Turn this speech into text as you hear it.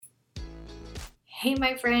Hey,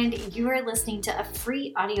 my friend, you are listening to a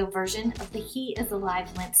free audio version of the He is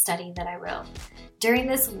Alive Lent study that I wrote. During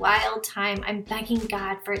this wild time, I'm begging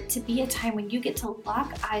God for it to be a time when you get to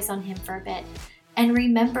lock eyes on Him for a bit and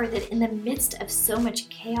remember that in the midst of so much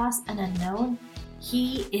chaos and unknown,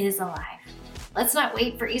 He is alive. Let's not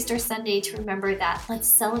wait for Easter Sunday to remember that. Let's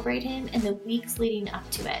celebrate Him in the weeks leading up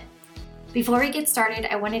to it. Before we get started,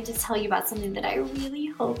 I wanted to tell you about something that I really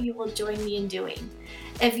hope you will join me in doing.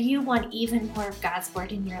 If you want even more of God's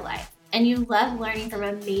Word in your life, and you love learning from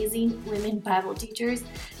amazing women Bible teachers,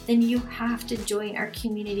 then you have to join our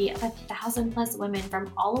community of 1,000+ women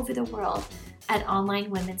from all over the world at Online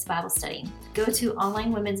Women's Bible Study. Go to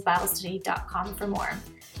onlinewomensbiblestudy.com for more.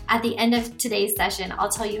 At the end of today's session, I'll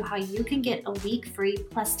tell you how you can get a week free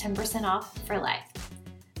plus 10% off for life.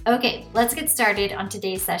 Okay, let's get started on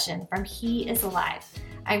today's session from He is Alive.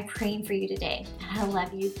 I'm praying for you today, and I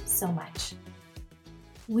love you so much.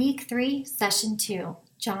 Week 3, Session 2,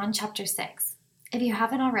 John chapter 6. If you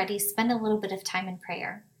haven't already, spend a little bit of time in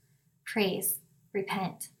prayer. Praise,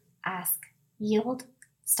 repent, ask, yield,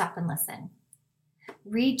 stop and listen.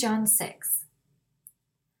 Read John 6.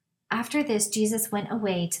 After this, Jesus went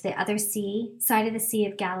away to the other side of the Sea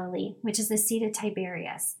of Galilee, which is the Sea of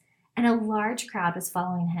Tiberias. And a large crowd was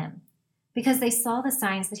following him, because they saw the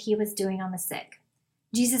signs that he was doing on the sick.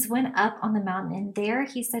 Jesus went up on the mountain, and there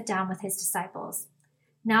he sat down with his disciples.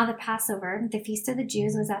 Now the Passover, the feast of the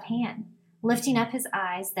Jews, was at hand. Lifting up his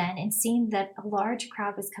eyes then, and seeing that a large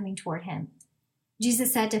crowd was coming toward him,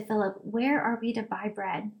 Jesus said to Philip, "Where are we to buy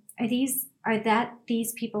bread? That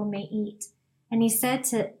these people may eat?" And he said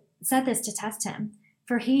this to test him,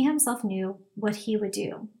 for he himself knew what he would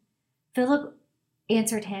do. Philip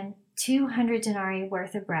answered him, 200 denarii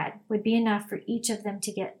worth of bread would be enough for each of them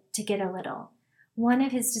to get a little. One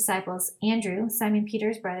of his disciples, Andrew, Simon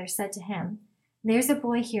Peter's brother, said to him, "There's a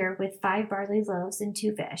boy here with 5 barley loaves and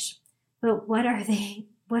 2 fish. But what are they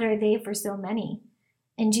for so many?"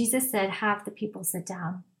 And Jesus said, "Have the people sit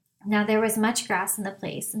down." Now there was much grass in the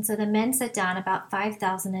place, and so the men sat down, about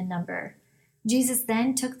 5,000 in number. Jesus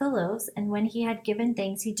then took the loaves, and when he had given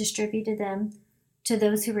thanks, he distributed them to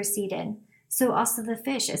those who were seated. So also the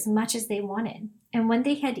fish, as much as they wanted. And when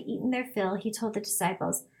they had eaten their fill, he told the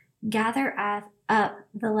disciples, "Gather up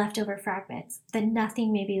the leftover fragments, that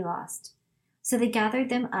nothing may be lost." So they gathered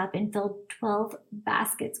them up and filled 12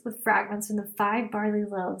 baskets with fragments from the 5 barley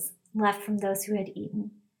loaves left from those who had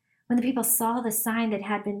eaten. When the people saw the sign that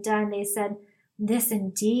had been done, they said, "This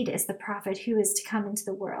indeed is the prophet who is to come into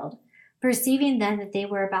the world." Perceiving then that they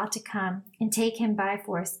were about to come and take him by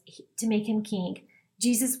force to make him king,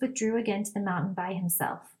 Jesus withdrew again to the mountain by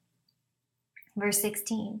himself. Verse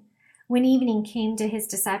 16. When evening came, to his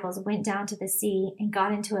disciples went down to the sea and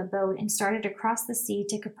got into a boat and started across the sea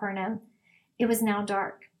to Capernaum. It was now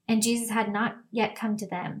dark, and Jesus had not yet come to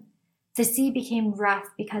them. The sea became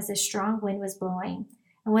rough because a strong wind was blowing.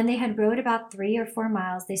 And when they had rowed about 3 or 4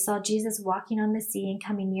 miles, they saw Jesus walking on the sea and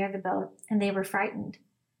coming near the boat, and they were frightened.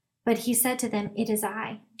 But he said to them, "It is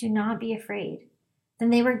I. Do not be afraid." Then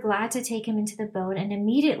they were glad to take him into the boat, and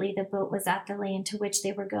immediately the boat was at the land to which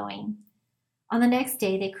they were going. On the next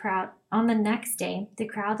day, the crowd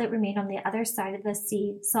that remained on the other side of the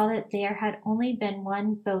sea saw that there had only been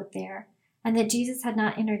one boat there, and that Jesus had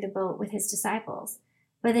not entered the boat with his disciples,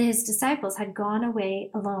 but that his disciples had gone away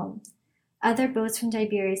alone. Other boats from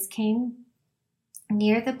Tiberias came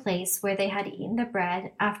near the place where they had eaten the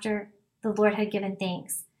bread after the Lord had given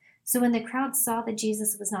thanks. So when the crowd saw that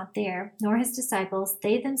Jesus was not there, nor his disciples,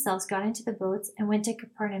 they themselves got into the boats and went to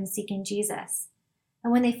Capernaum seeking Jesus.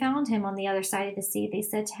 And when they found him on the other side of the sea, they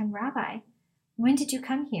said to him, "Rabbi, when did you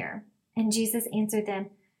come here?" And Jesus answered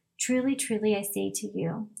them, "Truly, truly, I say to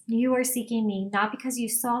you, you are seeking me, not because you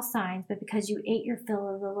saw signs, but because you ate your fill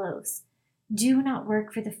of the loaves. Do not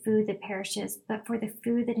work for the food that perishes, but for the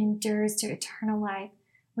food that endures to eternal life,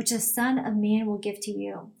 which the Son of Man will give to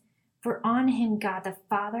you. For on him God the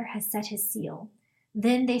Father has set his seal."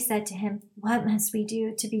 Then they said to him, "What must we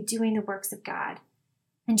do to be doing the works of God?"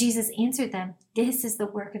 And Jesus answered them, "This is the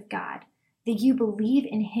work of God, that you believe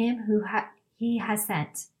in him who he has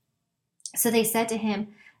sent." So they said to him,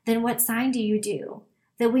 "Then what sign do you do,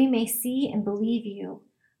 that we may see and believe you?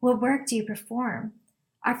 What work do you perform?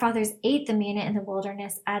 Our fathers ate the manna in the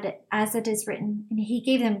wilderness, as it is written, and he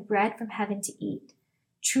gave them bread from heaven to eat."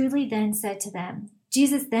 Jesus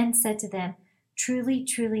then said to them, "Truly,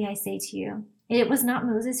 truly, I say to you, it was not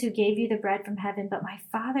Moses who gave you the bread from heaven, but my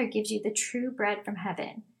Father gives you the true bread from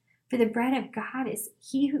heaven. For the bread of God is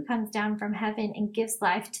he who comes down from heaven and gives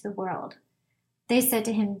life to the world." They said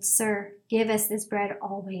to him, "Sir, give us this bread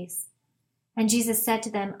always." And Jesus said to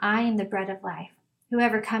them, "I am the bread of life.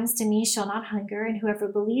 Whoever comes to me shall not hunger, and whoever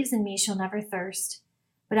believes in me shall never thirst.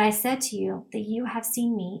 But I said to you that you have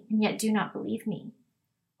seen me, and yet do not believe me.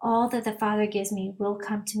 All that the Father gives me will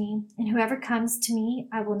come to me, and whoever comes to me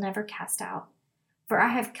I will never cast out. For I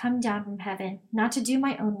have come down from heaven, not to do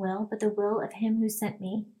my own will, but the will of him who sent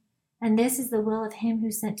me. And this is the will of him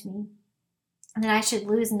who sent me, that I should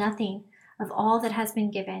lose nothing of all that has been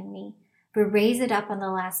given me, but raise it up on the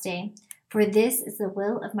last day. For this is the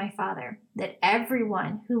will of my Father, that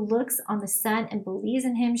everyone who looks on the Son and believes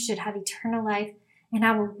in him should have eternal life, and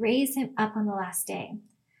I will raise him up on the last day.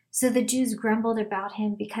 So the Jews grumbled about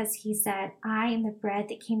him because he said, I am the bread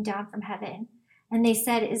that came down from heaven. And they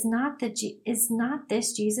said, Is not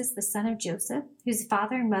this Jesus, the son of Joseph, whose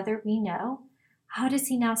father and mother we know? How does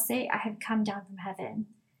he now say, I have come down from heaven?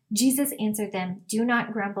 Jesus answered them, Do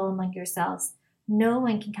not grumble among yourselves. No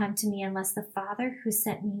one can come to me unless the Father who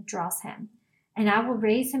sent me draws him. And I will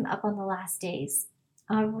raise him up on the last days.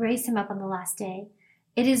 I will raise him up on the last day.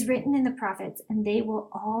 It is written in the prophets, and they will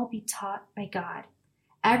all be taught by God.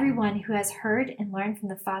 Everyone who has heard and learned from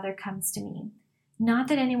the Father comes to me. Not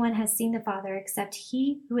that anyone has seen the Father except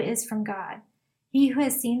he who is from God. He who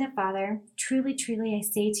has seen the Father, truly, truly, I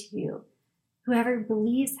say to you, whoever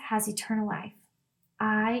believes has eternal life.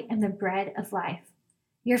 I am the bread of life.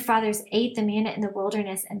 Your fathers ate the manna in the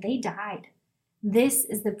wilderness, and they died. This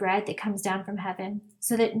is the bread that comes down from heaven,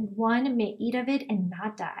 so that one may eat of it and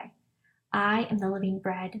not die. I am the living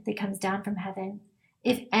bread that comes down from heaven.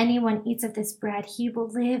 If anyone eats of this bread, he will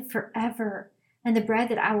live forever. And the bread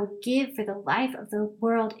that I will give for the life of the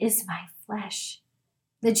world is my flesh.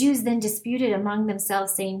 The Jews then disputed among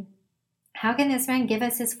themselves, saying, How can this man give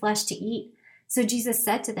us his flesh to eat? So Jesus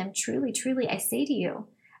said to them, Truly, truly, I say to you,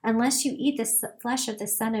 unless you eat the flesh of the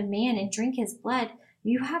Son of Man and drink his blood,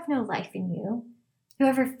 you have no life in you.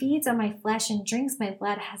 Whoever feeds on my flesh and drinks my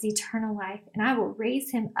blood has eternal life, and I will raise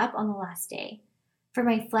him up on the last day. For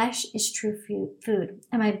my flesh is true food,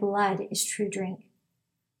 and my blood is true drink.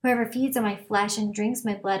 Whoever feeds on my flesh and drinks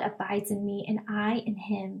my blood abides in me, and I in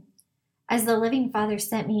him. As the living Father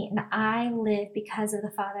sent me, and I live because of the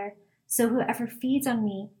Father, so whoever feeds on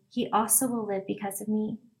me, he also will live because of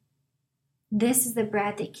me. This is the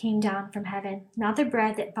bread that came down from heaven, not the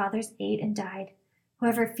bread that fathers ate and died.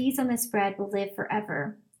 Whoever feeds on this bread will live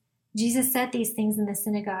forever. Jesus said these things in the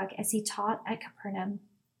synagogue as he taught at Capernaum.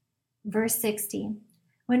 Verse 60.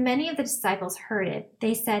 When many of the disciples heard it,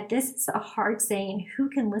 they said, This is a hard saying, who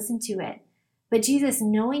can listen to it? But Jesus,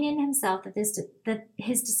 knowing in himself that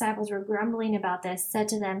his disciples were grumbling about this, said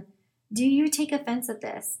to them, Do you take offense at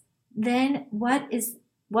this? Then what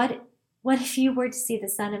if you were to see the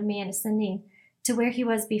Son of Man ascending to where he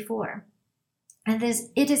was before? And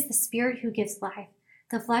it is the Spirit who gives life.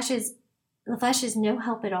 The flesh is no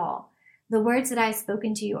help at all. The words that I have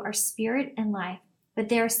spoken to you are spirit and life, but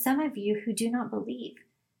there are some of you who do not believe.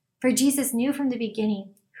 For Jesus knew from the beginning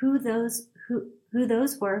who those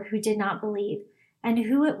were who did not believe, and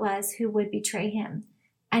who it was who would betray him.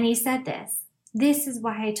 And he said this is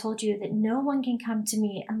why I told you that no one can come to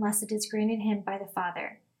me unless it is granted him by the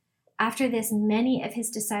Father. After this, many of his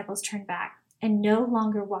disciples turned back and no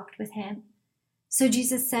longer walked with him. So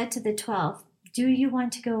Jesus said to the 12, Do you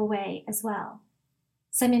want to go away as well?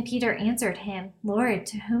 Simon Peter answered him, Lord,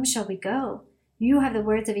 to whom shall we go? You have the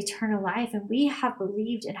words of eternal life, and we have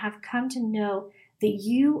believed and have come to know that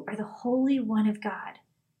you are the Holy One of God.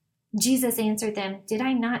 Jesus answered them, Did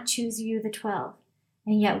I not choose you, the 12?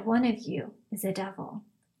 And yet one of you is a devil.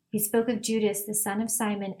 He spoke of Judas, the son of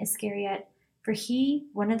Simon Iscariot, for he,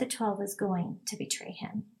 one of the 12, was going to betray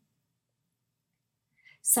him.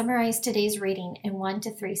 Summarize today's reading in 1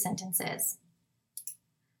 to 3 sentences.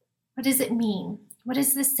 What does it mean? What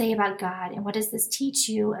does this say about God, and what does this teach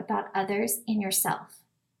you about others and yourself?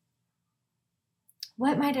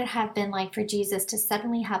 What might it have been like for Jesus to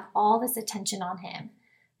suddenly have all this attention on him?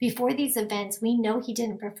 Before these events, we know he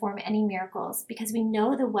didn't perform any miracles because we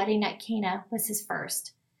know the wedding at Cana was his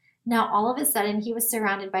first. Now, all of a sudden, he was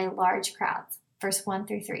surrounded by large crowds, verse 1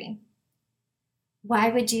 through 3. Why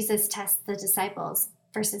would Jesus test the disciples?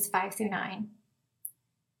 Verses 5 through 9.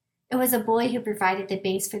 It was a boy who provided the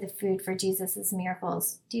base for the food for Jesus'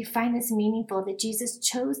 miracles. Do you find this meaningful that Jesus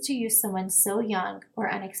chose to use someone so young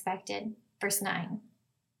or unexpected? Verse 9.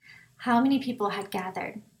 How many people had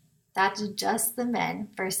gathered? That's just the men.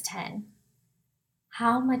 Verse 10.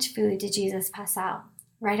 How much food did Jesus pass out?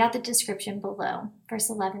 Write out the description below. Verse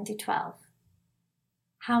 11 through 12.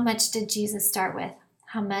 How much did Jesus start with?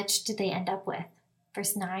 How much did they end up with?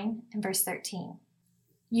 Verse 9 and verse 13.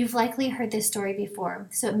 You've likely heard this story before,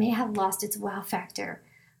 so it may have lost its wow factor.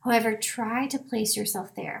 However, try to place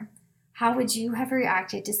yourself there. How would you have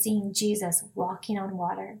reacted to seeing Jesus walking on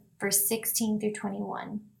water? Verse 16 through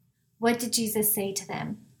 21. What did Jesus say to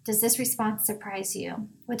them? Does this response surprise you?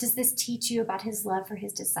 What does this teach you about his love for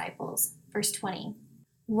his disciples? Verse 20.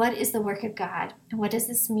 What is the work of God, and what does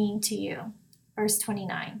this mean to you? Verse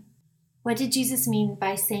 29. What did Jesus mean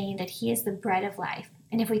by saying that he is the bread of life,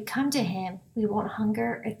 and if we come to him, we won't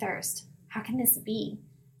hunger or thirst? How can this be?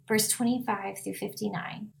 Verse 25 through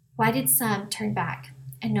 59. Why did some turn back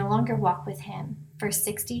and no longer walk with him? Verse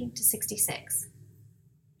 60 to 66.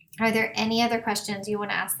 Are there any other questions you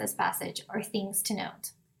want to ask this passage or things to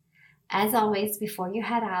note? As always, before you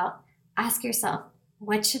head out, ask yourself,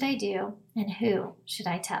 what should I do and who should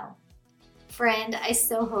I tell? Friend, I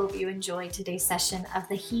so hope you enjoyed today's session of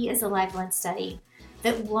the He is Alive Lent study,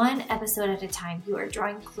 that one episode at a time you are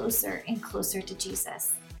drawing closer and closer to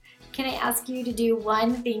Jesus. Can I ask you to do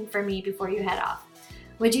one thing for me before you head off?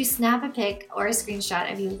 Would you snap a pic or a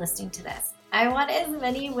screenshot of you listening to this? I want as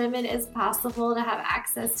many women as possible to have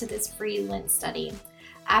access to this free Lent study.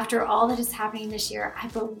 After all that is happening this year, I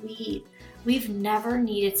believe we've never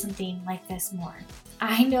needed something like this more.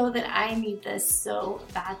 I know that I need this so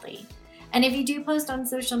badly. And if you do post on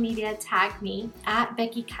social media, tag me at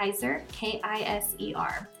Becky Kiser,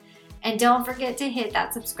 Kiser. And don't forget to hit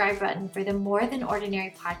that subscribe button for the More Than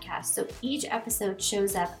Ordinary podcast so each episode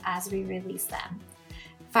shows up as we release them.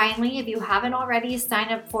 Finally, if you haven't already, sign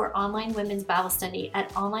up for Online Women's Bible Study at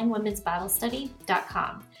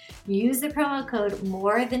onlinewomensbiblestudy.com. Use the promo code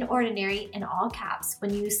More Than Ordinary in all caps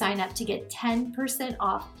when you sign up to get 10%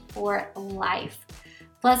 off for life.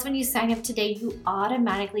 Plus, when you sign up today, you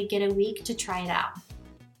automatically get a week to try it out.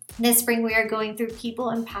 This spring, we are going through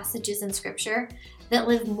people and passages in Scripture that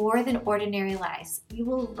live more than ordinary lives. You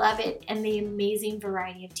will love it and the amazing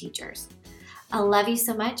variety of teachers. I love you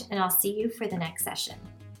so much, and I'll see you for the next session.